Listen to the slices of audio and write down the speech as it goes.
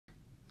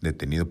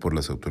Detenido por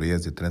las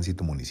autoridades de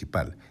tránsito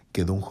municipal,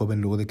 quedó un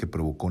joven luego de que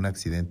provocó un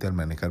accidente al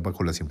manejar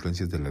bajo las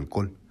influencias del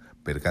alcohol,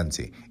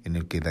 percance en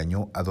el que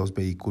dañó a 2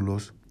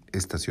 vehículos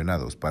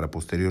estacionados para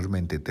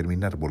posteriormente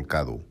terminar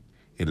volcado.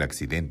 El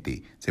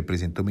accidente se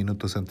presentó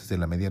minutos antes de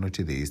la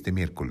medianoche de este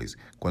miércoles,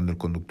 cuando el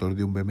conductor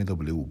de un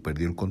BMW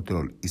perdió el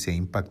control y se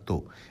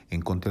impactó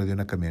en contra de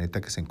una camioneta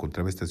que se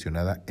encontraba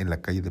estacionada en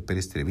la calle de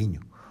Perez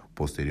Treviño.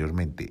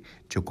 Posteriormente,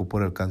 chocó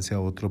por alcance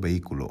a otro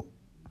vehículo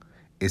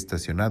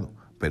estacionado,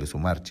 pero su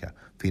marcha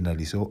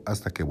finalizó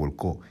hasta que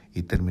volcó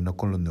y terminó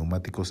con los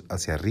neumáticos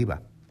hacia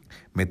arriba,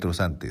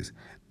 metros antes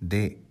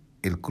de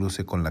el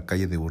cruce con la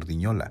calle de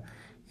Urdiñola,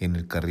 en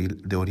el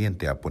carril de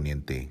oriente a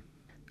poniente.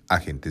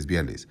 Agentes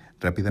viales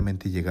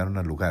rápidamente llegaron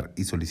al lugar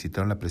y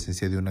solicitaron la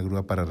presencia de una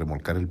grúa para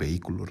remolcar el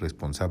vehículo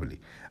responsable,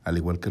 al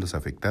igual que los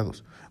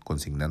afectados,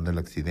 consignando el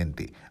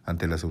accidente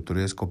ante las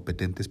autoridades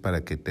competentes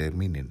para que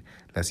determinen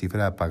la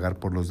cifra a pagar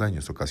por los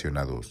daños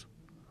ocasionados.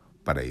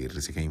 Para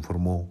RCG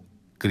informó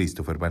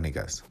Christopher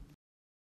Vanegas.